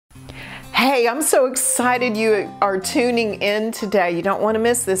Hey, I'm so excited you are tuning in today. You don't want to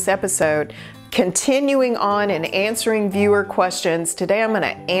miss this episode. Continuing on and answering viewer questions. Today I'm going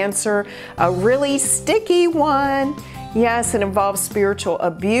to answer a really sticky one. Yes, it involves spiritual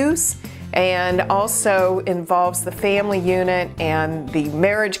abuse and also involves the family unit and the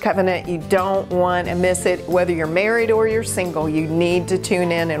marriage covenant. You don't want to miss it. Whether you're married or you're single, you need to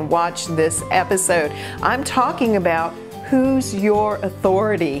tune in and watch this episode. I'm talking about who's your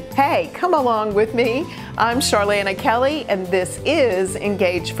authority. Hey, come along with me. I'm Charlana Kelly, and this is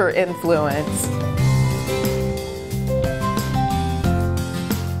Engage for Influence.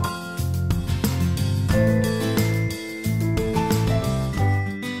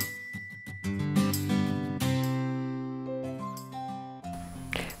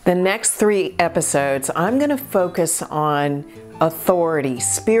 The next 3 episodes, I'm going to focus on authority,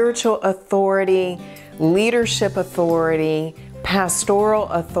 spiritual authority, leadership authority, pastoral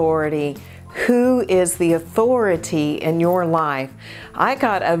authority. Who is the authority in your life? I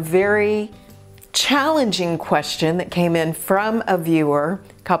got a very challenging question that came in from a viewer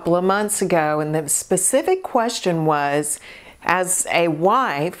a couple of months ago, and the specific question was, as a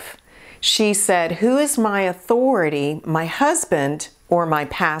wife, she said, who is my authority, my husband or my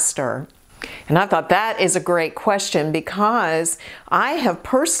pastor? And I thought that is a great question because I have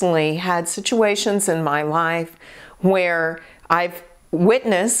personally had situations in my life where I've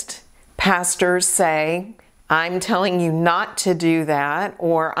witnessed pastors say, I'm telling you not to do that,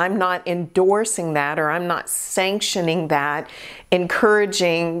 or I'm not endorsing that, or I'm not sanctioning that,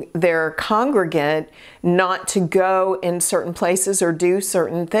 encouraging their congregant not to go in certain places or do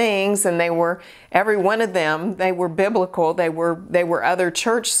certain things. And they were, every one of them, they were biblical. They were other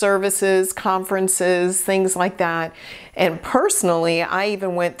church services, conferences, things like that. And personally, I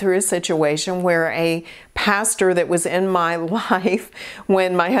even went through a situation where a pastor that was in my life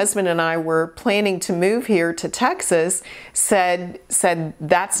when my husband and I were planning to move here to Texas said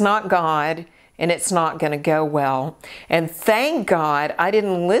that's not God, and it's not going to go well. And thank God I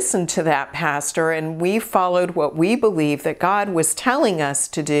didn't listen to that pastor, and we followed what we believed that God was telling us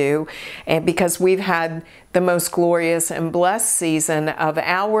to do, and because we've had the most glorious and blessed season of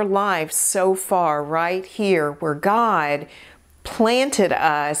our life so far right here, where God planted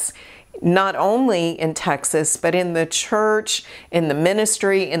us not only in Texas, but in the church, in the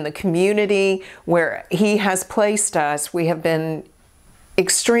ministry, in the community where He has placed us. We have been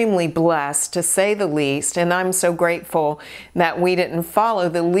extremely blessed, to say the least, and I'm so grateful that we didn't follow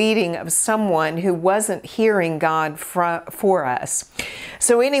the leading of someone who wasn't hearing God for us.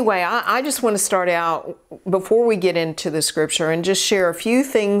 So anyway, I just want to start out before we get into the scripture and just share a few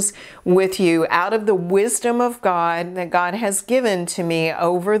things with you out of the wisdom of God that God has given to me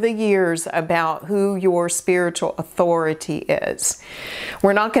over the years about who your spiritual authority is.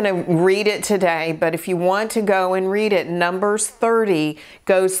 We're not going to read it today, but if you want to go and read it, Numbers 30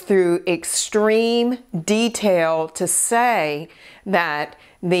 goes through extreme detail to say that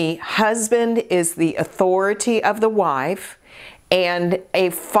the husband is the authority of the wife, and a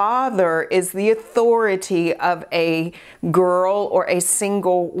father is the authority of a girl or a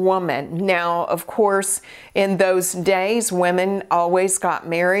single woman. Now, of course, in those days, women always got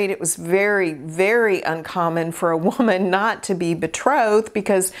married. It was very, very uncommon for a woman not to be betrothed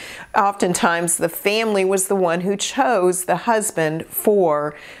because oftentimes the family was the one who chose the husband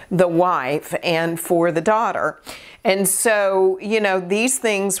for the wife and for the daughter. And so, you know, these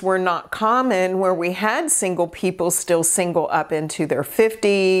things were not common where we had single people still single up into their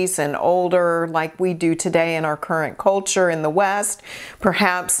 50s and older like we do today in our current culture in the West.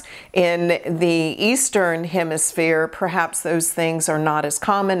 Perhaps in the Eastern Hemisphere, perhaps those things are not as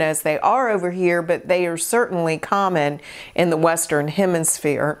common as they are over here, but they are certainly common in the Western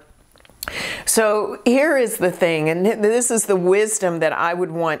Hemisphere. So here is the thing, and this is the wisdom that I would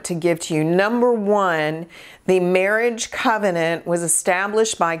want to give to you. Number one, the marriage covenant was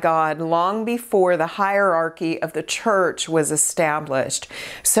established by God long before the hierarchy of the church was established.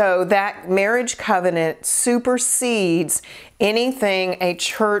 So that marriage covenant supersedes anything a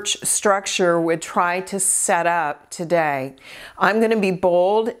church structure would try to set up today. I'm going to be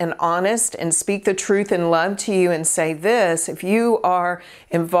bold and honest and speak the truth in love to you and say this: if you are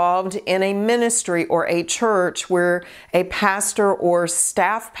involved in a ministry or a church where a pastor or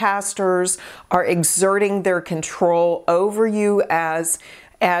staff pastors are exerting their control over you as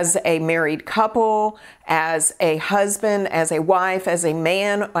a married couple, as a husband, as a wife, as a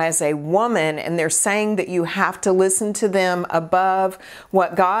man, as a woman, and they're saying that you have to listen to them above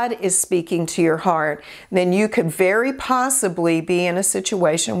what God is speaking to your heart, then you could very possibly be in a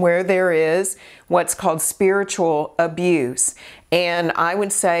situation where there is what's called spiritual abuse. And I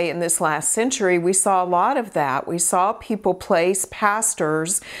would say in this last century, we saw a lot of that. We saw people place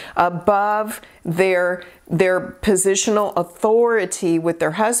pastors above their positional authority with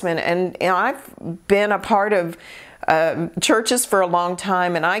their husband. And I've been a part of churches for a long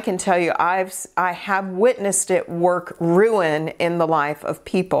time, and I can tell you I have witnessed it work ruin in the life of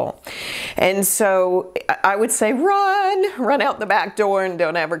people. And so I would say run out the back door and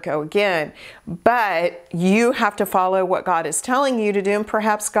don't ever go again. But you have to follow what God is telling you to do, and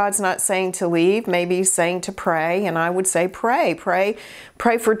perhaps God's not saying to leave, maybe He's saying to pray, and I would say pray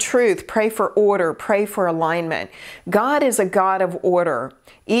for truth, pray for order, pray for alignment. God is a God of order.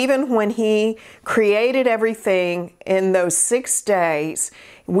 Even when He created everything in those 6 days,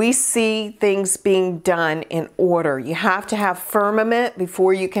 we see things being done in order. You have to have firmament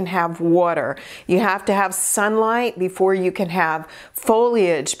before you can have water. You have to have sunlight before you can have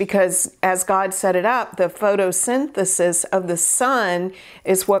foliage, because as God set it up, the photosynthesis of the sun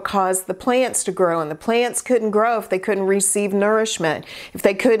is what caused the plants to grow, and the plants couldn't grow if they couldn't receive nourishment. If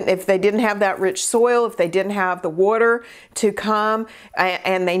they didn't have that rich soil, if they didn't have the water to come,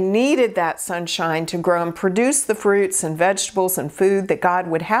 and they needed that sunshine to grow and produce the fruits and vegetables and food that God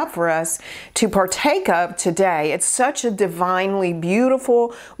would have for us to partake of today. It's such a divinely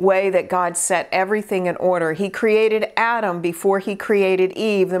beautiful way that God set everything in order. He created Adam before He created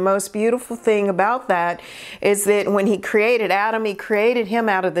Eve. The most beautiful thing about that is that when He created Adam, He created him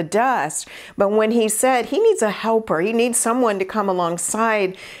out of the dust. But when He said He needs a helper, He needs someone to come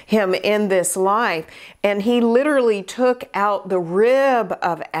alongside him in this life, and He literally took out the rib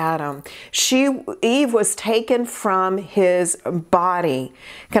of Adam. Eve was taken from his body.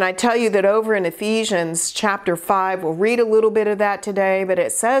 Can I tell you that over in Ephesians chapter 5, we'll read a little bit of that today, but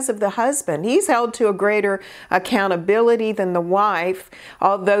it says of the husband, he's held to a greater accountability than the wife,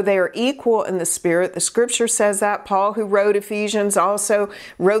 although they are equal in the spirit. The scripture says that. Paul, who wrote Ephesians, also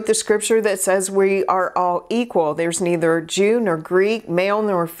wrote the scripture that says we are all equal. There's neither Jew nor Greek, male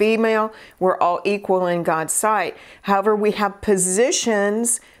nor female. We're all equal in God's sight. However, we have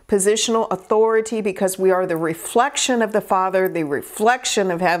positional authority because we are the reflection of the Father, the reflection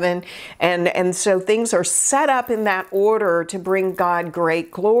of heaven, and so things are set up in that order to bring God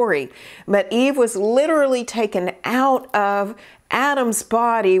great glory. But Eve was literally taken out of Adam's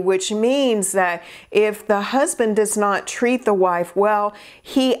body, which means that if the husband does not treat the wife well,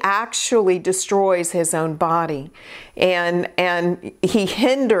 he actually destroys his own body. And he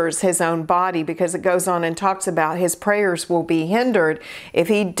hinders his own body, because it goes on and talks about his prayers will be hindered if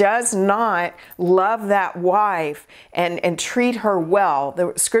he does not love that wife and treat her well.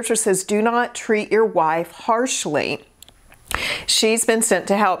 The scripture says, do not treat your wife harshly. She's been sent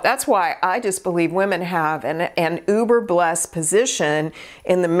to help. That's why I just believe women have an uber blessed position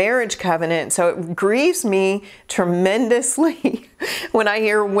in the marriage covenant. So it grieves me tremendously when I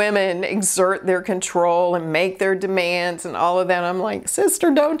hear women exert their control and make their demands and all of that. I'm like, sister,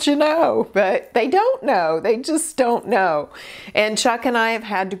 don't you know? But they don't know. They just don't know. And Chuck and I have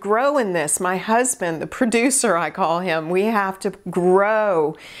had to grow in this. My husband, the producer, I call him, we have to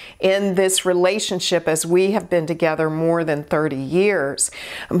grow in this relationship as we have been together more than 30 years.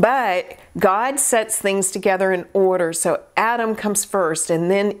 But God sets things together in order. So Adam comes first,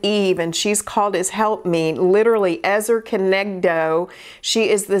 and then Eve, and she's called his helpmeet, literally Ezer Kenegdo. She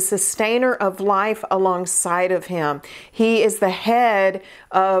is the sustainer of life alongside of him. He is the head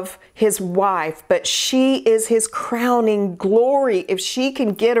of his wife, but she is his crowning glory. If she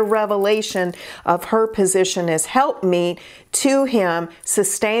can get a revelation of her position as helpmeet to him,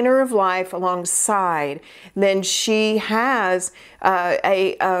 sustainer of life alongside, then she has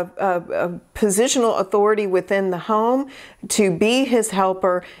a positional authority within the home to be his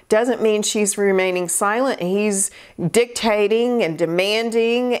helper. Doesn't mean she's remaining silent. He's dictating and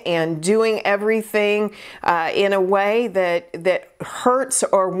demanding and doing everything in a way that hurts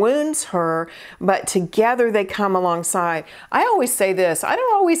or wounds her, but together they come alongside. I always say this, I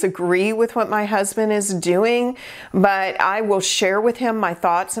don't always agree with what my husband is doing, but I will share with him my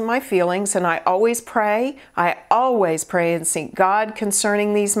thoughts and my feelings, and I always pray and seek God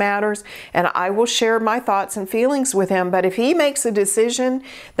concerning these matters, and I will share my thoughts and feelings with him. But if he makes a decision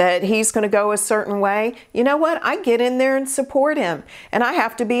that he's going to go a certain way, you know what? I get in there and support him. And I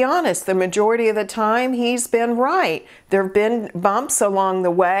have to be honest, the majority of the time he's been right. There have been bumps along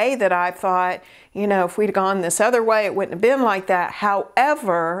the way that I thought, you know, if we'd gone this other way, it wouldn't have been like that.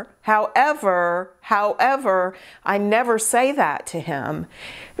 However, However, I never say that to him.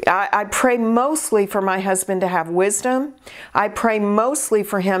 I pray mostly for my husband to have wisdom. I pray mostly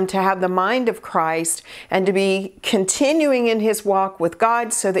for him to have the mind of Christ and to be continuing in his walk with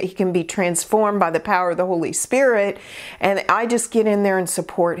God so that he can be transformed by the power of the Holy Spirit. And I just get in there and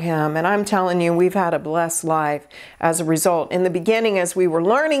support him. And I'm telling you, we've had a blessed life as a result. In the beginning, as we were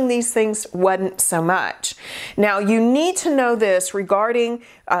learning these things, wasn't so much. Now, you need to know this regarding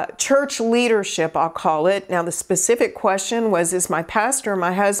church leadership, I'll call it. Now, the specific question was, is my pastor,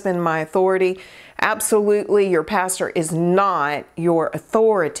 my husband, my authority? Absolutely, your pastor is not your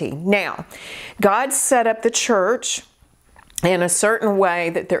authority. Now, God set up the church in a certain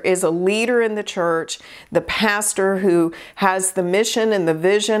way that there is a leader in the church, the pastor who has the mission and the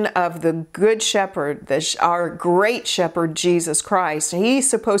vision of the good shepherd, our great shepherd, Jesus Christ. He's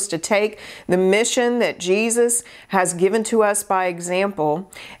supposed to take the mission that Jesus has given to us by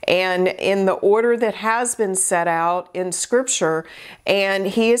example and in the order that has been set out in Scripture, and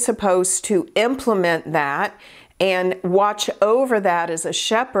he is supposed to implement that and watch over that as a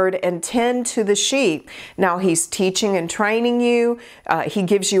shepherd and tend to the sheep. Now, he's teaching and training you. He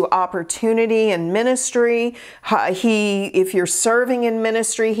gives you opportunity in ministry. If you're serving in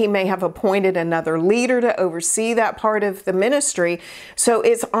ministry, he may have appointed another leader to oversee that part of the ministry. So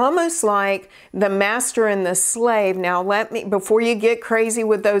it's almost like the master and the slave. Now, before you get crazy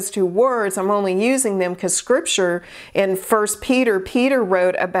with those two words, I'm only using them because Scripture in 1 Peter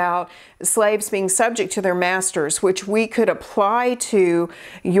wrote about slaves being subject to their masters, which we could apply to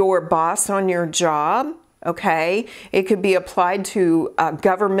your boss on your job. Okay, it could be applied to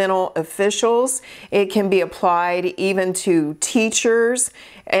governmental officials. It can be applied even to teachers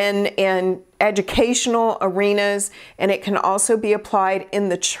and educational arenas, and it can also be applied in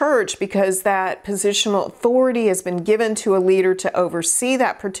the church because that positional authority has been given to a leader to oversee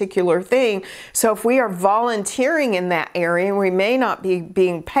that particular thing. So if we are volunteering in that area, we may not be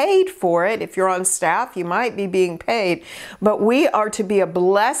being paid for it. If you're on staff, you might be being paid, but we are to be a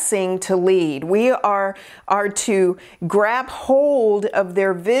blessing to lead. We are to grab hold of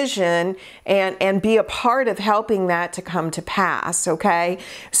their vision and be a part of helping that to come to pass, okay?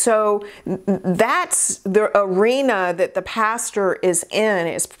 So that's the arena that the pastor is in,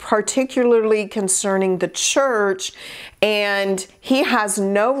 is particularly concerning the church, and he has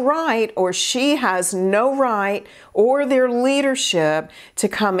no right, or she has no right, or their leadership to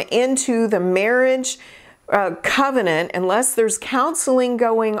come into the marriage covenant unless there's counseling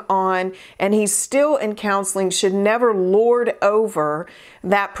going on, and he's still in counseling, should never lord over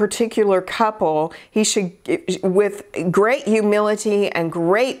that particular couple. He should, with great humility and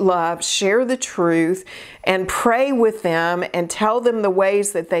great love, share the truth and pray with them and tell them the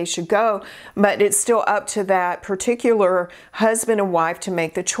ways that they should go. But it's still up to that particular husband and wife to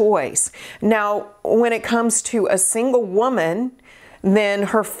make the choice. Now, when it comes to a single woman, then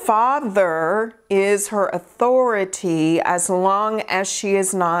her father is her authority as long as she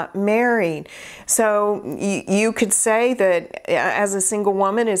is not married. So you could say that as a single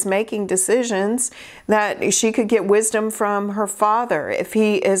woman is making decisions, that she could get wisdom from her father. If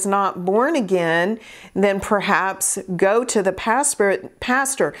he is not born again, then perhaps go to the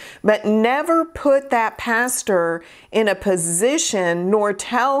pastor, but never put that pastor in a position nor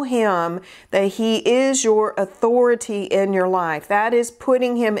tell him that he is your authority in your life. That is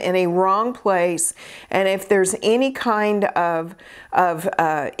putting him in a wrong place. And if there's any kind of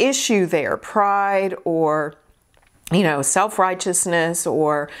issue there, pride or self-righteousness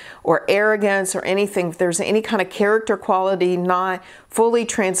or arrogance or anything, if there's any kind of character quality not fully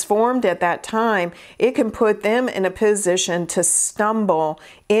transformed at that time, it can put them in a position to stumble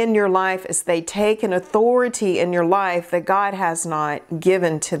in your life as they take an authority in your life that God has not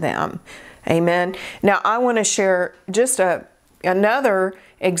given to them. Amen. Now, I want to share just another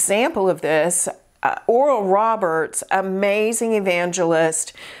example of this. Oral Roberts, amazing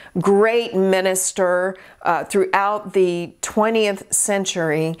evangelist, great minister throughout the 20th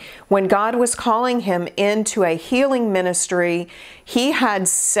century. When God was calling him into a healing ministry, he had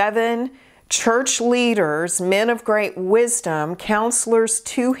 7 church leaders, men of great wisdom, counselors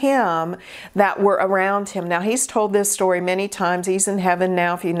to him that were around him. Now, he's told this story many times. He's in heaven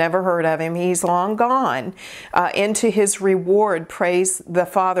now. If you've never heard of him, he's long gone into his reward. Praise the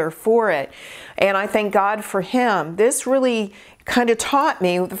Father for it. And I thank God for him. This really kind of taught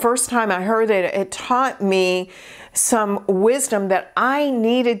me, the first time I heard it, it taught me some wisdom that I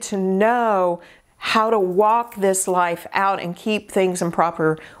needed to know how to walk this life out and keep things in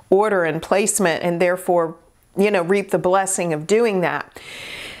proper order and placement, and therefore, reap the blessing of doing that.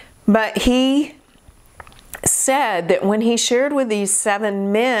 But he said that when he shared with these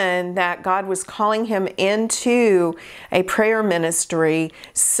 7 men that God was calling him into a prayer ministry,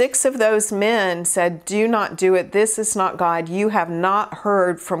 6 of those men said, "Do not do it. This is not God. You have not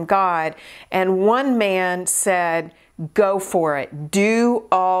heard from God." And one man said, "Go for it. Do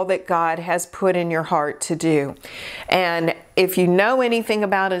all that God has put in your heart to do." And if you know anything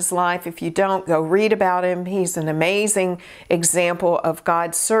about his life, if you don't, go read about him. He's an amazing example of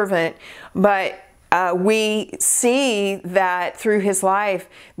God's servant. But we see that through his life,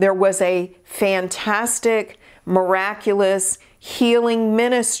 there was a fantastic, miraculous healing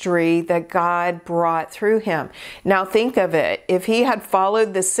ministry that God brought through him. Now think of it. If he had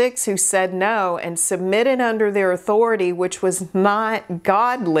followed the 6 who said no and submitted under their authority, which was not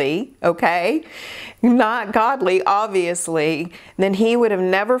godly, okay? Not godly, obviously, then he would have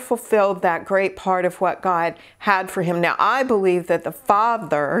never fulfilled that great part of what God had for him. Now, I believe that the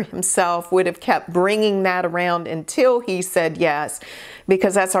Father himself would have kept bringing that around until he said yes,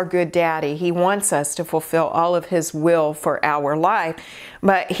 because that's our good daddy. He wants us to fulfill all of his will for our life.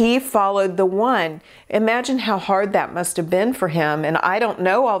 But he followed the one. Imagine how hard that must have been for him. And I don't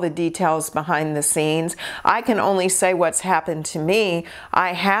know all the details behind the scenes. I can only say what's happened to me.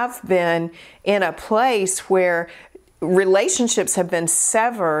 I have been in a place where relationships have been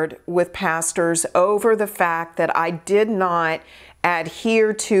severed with pastors over the fact that I did not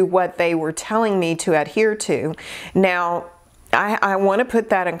adhere to what they were telling me to adhere to. Now, I want to put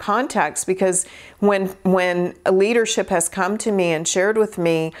that in context, because when leadership has come to me and shared with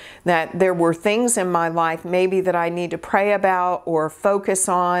me that there were things in my life maybe that I need to pray about or focus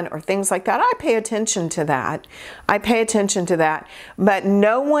on or things like that, I pay attention to that. I pay attention to that. But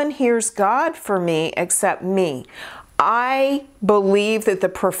no one hears God for me except me. I believe that the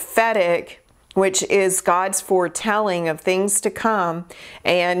prophetic, which is God's foretelling of things to come.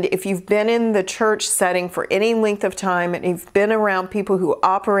 And if you've been in the church setting for any length of time, and you've been around people who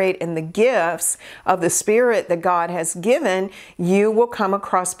operate in the gifts of the Spirit that God has given, you will come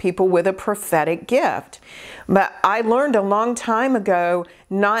across people with a prophetic gift. But I learned a long time ago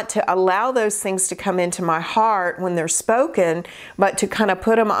not to allow those things to come into my heart when they're spoken, but to kind of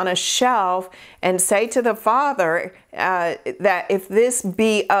put them on a shelf and say to the Father that if this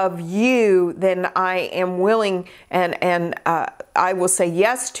be of you, then I am willing and I will say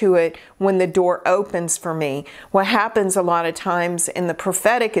yes to it when the door opens for me. What happens a lot of times in the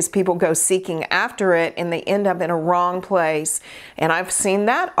prophetic is people go seeking after it and they end up in a wrong place. And I've seen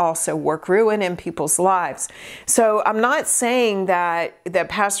that also work ruin in people's lives. So I'm not saying that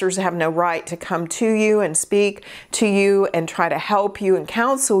pastors have no right to come to you and speak to you and try to help you and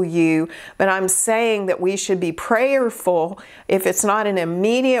counsel you, but I'm saying that we should be prayerful. If it's not an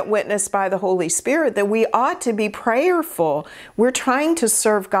immediate witness by the Holy Spirit, that we ought to be prayerful. We're trying to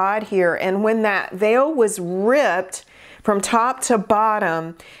serve God here. And when that veil was ripped from top to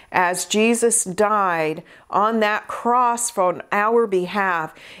bottom as Jesus died on that cross on our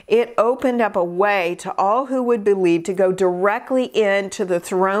behalf, it opened up a way to all who would believe to go directly into the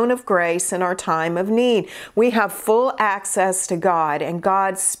throne of grace in our time of need. We have full access to God, and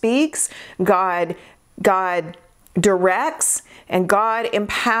God speaks, God directs, and God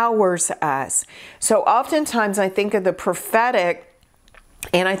empowers us. So oftentimes I think of the prophetic,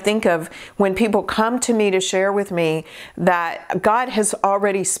 and I think of when people come to me to share with me that God has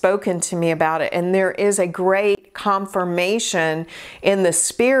already spoken to me about it, and there is a great confirmation in the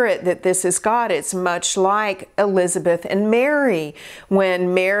Spirit that this is God. It's much like Elizabeth and Mary.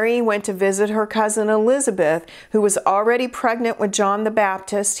 When Mary went to visit her cousin Elizabeth, who was already pregnant with John the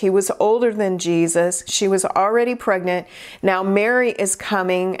Baptist, he was older than Jesus. She was already pregnant. Now Mary is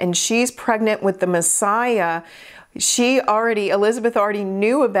coming and she's pregnant with the Messiah. Elizabeth already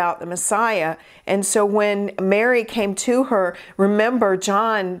knew about the Messiah. And so when Mary came to her, remember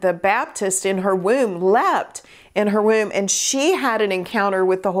John the Baptist in her womb leapt in her womb, and she had an encounter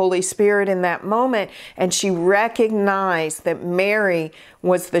with the Holy Spirit in that moment, and she recognized that Mary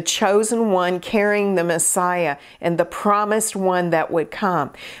was the chosen one carrying the Messiah and the promised one that would come.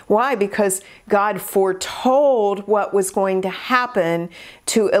 Why? Because God foretold what was going to happen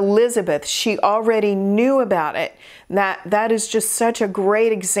to Elizabeth. She already knew about it. That is just such a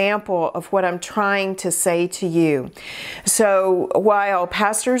great example of what I'm trying to say to you. So while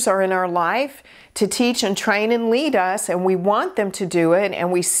pastors are in our life to teach and train and lead us, and we want them to do it,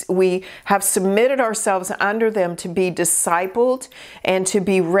 and we have submitted ourselves under them to be discipled and to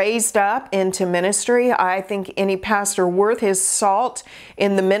be raised up into ministry. I think any pastor worth his salt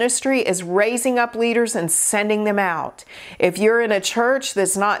in the ministry is raising up leaders and sending them out. If you're in a church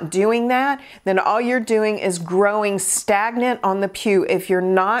that's not doing that, then all you're doing is growing stagnant on the pew. If you're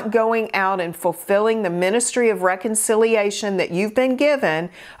not going out and fulfilling the ministry of reconciliation that you've been given,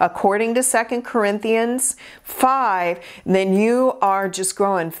 according to 2 Corinthians 5, then you are just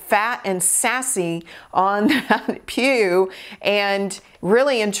growing fat and sassy on that pew, and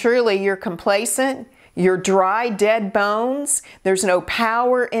really and truly you're complacent. You're dry, dead bones. There's no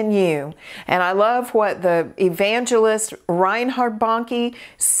power in you. And I love what the evangelist Reinhard Bonnke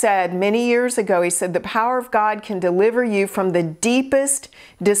said many years ago. He said, the power of God can deliver you from the deepest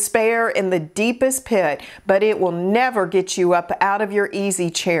despair in the deepest pit, but it will never get you up out of your easy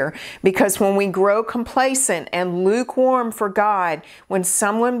chair. Because when we grow complacent and lukewarm for God, when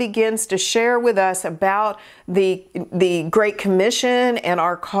someone begins to share with us about the Great Commission and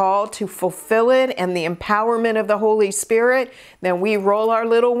our call to fulfill it and the empowerment of the Holy Spirit, then we roll our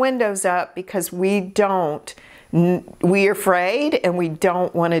little windows up because we're afraid and we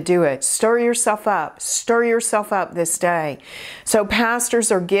don't want to do it. Stir yourself up. Stir yourself up this day. So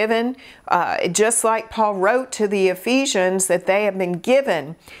pastors are given, just like Paul wrote to the Ephesians, that they have been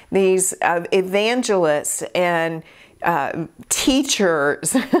given these evangelists and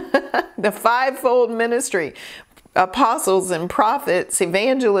teachers, the fivefold ministry, apostles and prophets,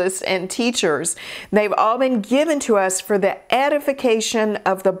 evangelists and teachers. They've all been given to us for the edification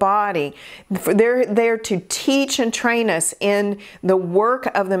of the body. They're there to teach and train us in the work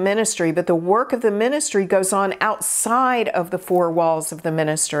of the ministry, but the work of the ministry goes on outside of the four walls of the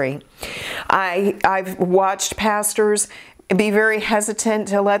ministry. I've watched pastors be very hesitant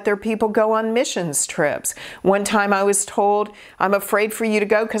to let their people go on missions trips. One time I was told, I'm afraid for you to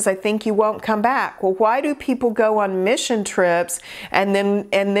go because I think you won't come back. Well, why do people go on mission trips and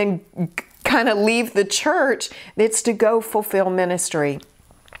then kind of leave the church? It's to go fulfill ministry.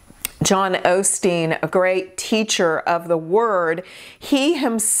 John Osteen, a great teacher of the Word, he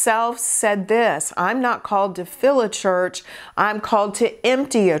himself said this, I'm not called to fill a church, I'm called to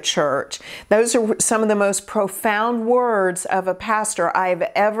empty a church. Those are some of the most profound words of a pastor I've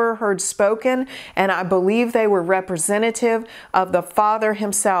ever heard spoken, and I believe they were representative of the Father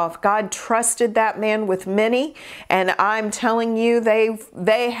himself. God trusted that man with many, and I'm telling you,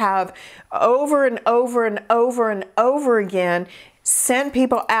 they have over and over and over and over again send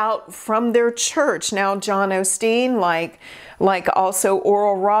people out from their church. Now, John Osteen, like also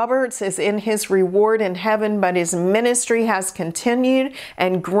Oral Roberts, is in his reward in heaven, but his ministry has continued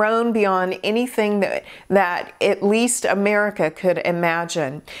and grown beyond anything that at least America could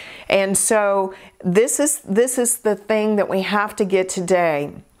imagine. And so this is the thing that we have to get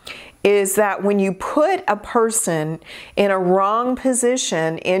today, is that when you put a person in a wrong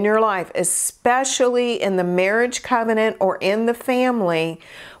position in your life, especially in the marriage covenant or in the family,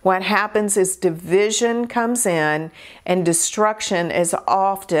 what happens is division comes in, and destruction is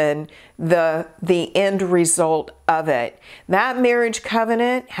often the end result of it. That marriage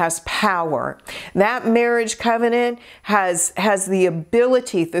covenant has power. That marriage covenant has the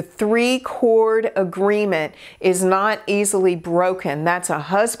ability, the three-chord agreement is not easily broken. That's a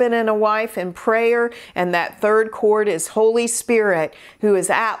husband and a wife in prayer, and that third chord is Holy Spirit, who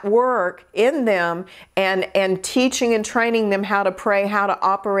is at work in them and teaching and training them how to pray, how to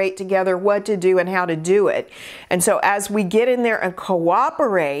operate together, what to do, and how to do it. And so as we get in there and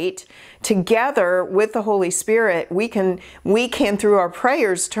cooperate together with the Holy Spirit, we can through our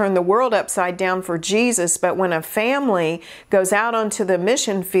prayers turn the world upside down for Jesus. But when a family goes out onto the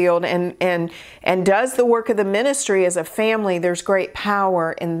mission field and does the work of the ministry as a family, there's great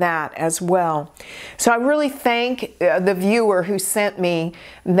power in that as well. So I really thank the viewer who sent me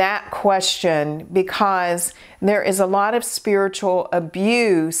that question, because there is a lot of spiritual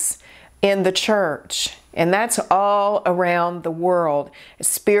abuse in the church. And that's all around the world.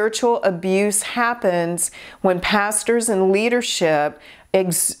 Spiritual abuse happens when pastors and leadership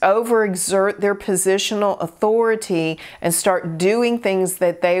overexert their positional authority and start doing things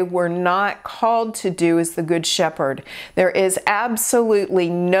that they were not called to do as the Good Shepherd. There is absolutely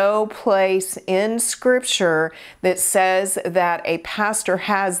no place in Scripture that says that a pastor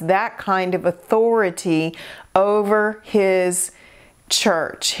has that kind of authority over his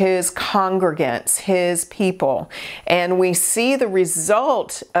church, his congregants, his people. And we see the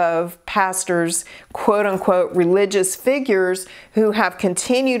result of pastors, quote unquote, religious figures who have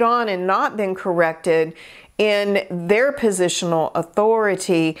continued on and not been corrected in their positional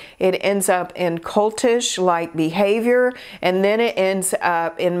authority, it ends up in cultish-like behavior, and then it ends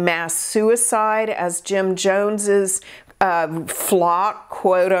up in mass suicide, as Jim Jones's flock,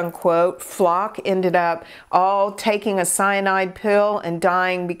 quote unquote, flock ended up all taking a cyanide pill and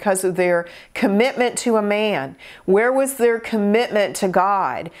dying because of their commitment to a man. Where was their commitment to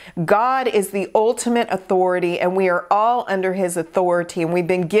God? God is the ultimate authority, and we are all under His authority, and we've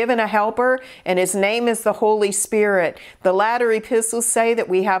been given a helper, and His name is the Holy Spirit. The latter epistles say that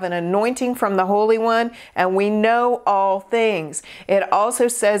we have an anointing from the Holy One, and we know all things. It also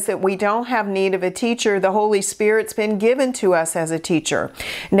says that we don't have need of a teacher. The Holy Spirit's been given to us as a teacher.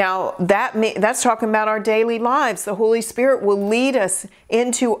 Now, that's talking about our daily lives. The Holy Spirit will lead us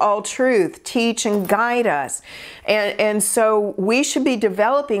into all truth, teach and guide us. And so we should be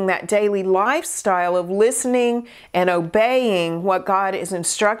developing that daily lifestyle of listening and obeying what God is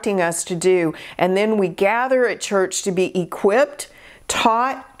instructing us to do. And then we gather at church to be equipped,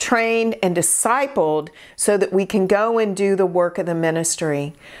 taught, trained, and discipled so that we can go and do the work of the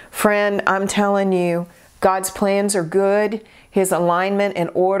ministry. Friend, I'm telling you, God's plans are good. His alignment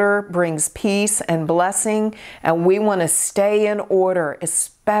and order brings peace and blessing, and we want to stay in order,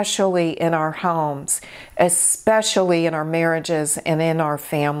 especially in our homes, especially in our marriages and in our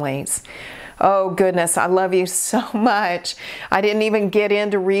families. Oh goodness, I love you so much. I didn't even get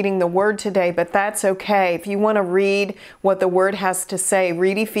into reading the Word today, but that's okay. If you want to read what the Word has to say,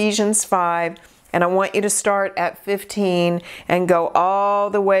 read Ephesians 5, and I want you to start at 15 and go all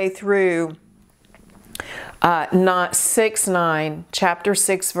the way through chapter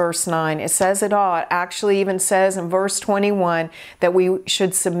 6, verse 9. It says it all. It actually even says in verse 21 that we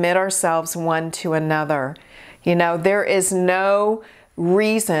should submit ourselves one to another. You know, there is no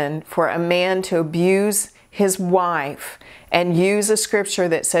reason for a man to abuse his wife and use a scripture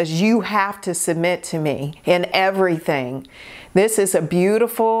that says you have to submit to me in everything. This is a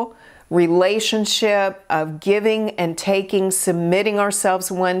beautiful relationship of giving and taking, submitting ourselves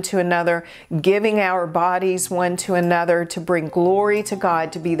one to another, giving our bodies one to another to bring glory to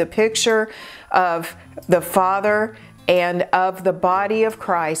God, to be the picture of the Father and of the body of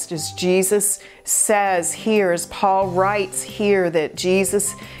Christ, as Jesus says here, as Paul writes here, that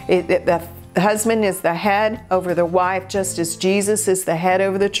the husband is the head over the wife, just as Jesus is the head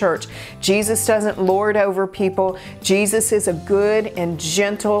over the church. Jesus doesn't lord over people. Jesus is a good and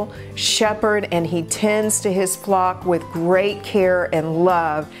gentle shepherd, and He tends to His flock with great care and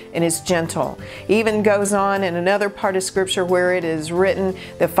love, and is gentle. Even goes on in another part of Scripture where it is written,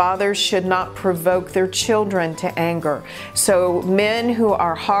 the fathers should not provoke their children to anger. So men who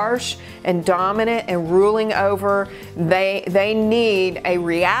are harsh and dominant and ruling over, they need a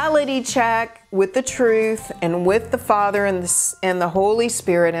reality check with the truth and with the Father and the Holy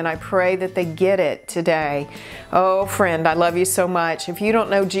Spirit, and I pray that they get it today. Oh, friend, I love you so much. If you don't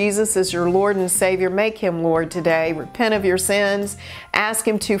know Jesus as your Lord and Savior, make Him Lord today. Repent of your sins. Ask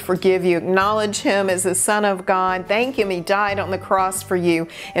Him to forgive you. Acknowledge Him as the Son of God. Thank Him He died on the cross for you.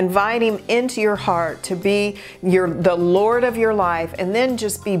 Invite Him into your heart to be the Lord of your life, and then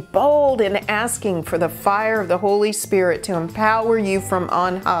just be bold in asking for the fire of the Holy Spirit to empower you from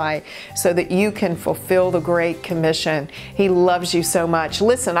on high so that you can fulfill the Great Commission. He loves you so much.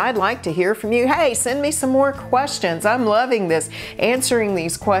 Listen, I'd like to hear from you. Hey, send me some more questions. I'm loving this, answering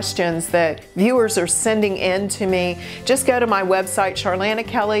these questions that viewers are sending in to me. Just go to my website,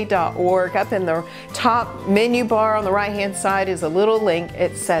 charlanakelly.org. Up in the top menu bar on the right-hand side is a little link.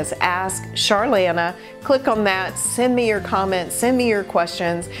 It says Ask Charlana. Click on that, send me your comments, send me your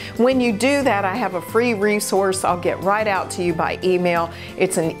questions. When you do that, I have a free resource I'll get right out to you by email.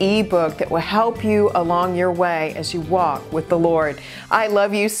 It's an ebook that will help you along your way as you walk with the Lord. I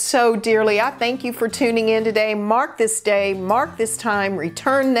love you so dearly. I thank you for tuning in today. Mark this day, mark this time,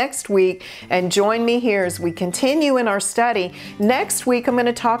 return next week, and join me here as we continue in our study. Next week, I'm going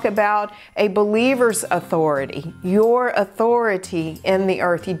to talk about a believer's authority, your authority in the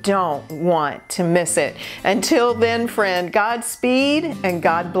earth. You don't want to miss it. Until then, friend, Godspeed and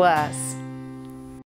God bless.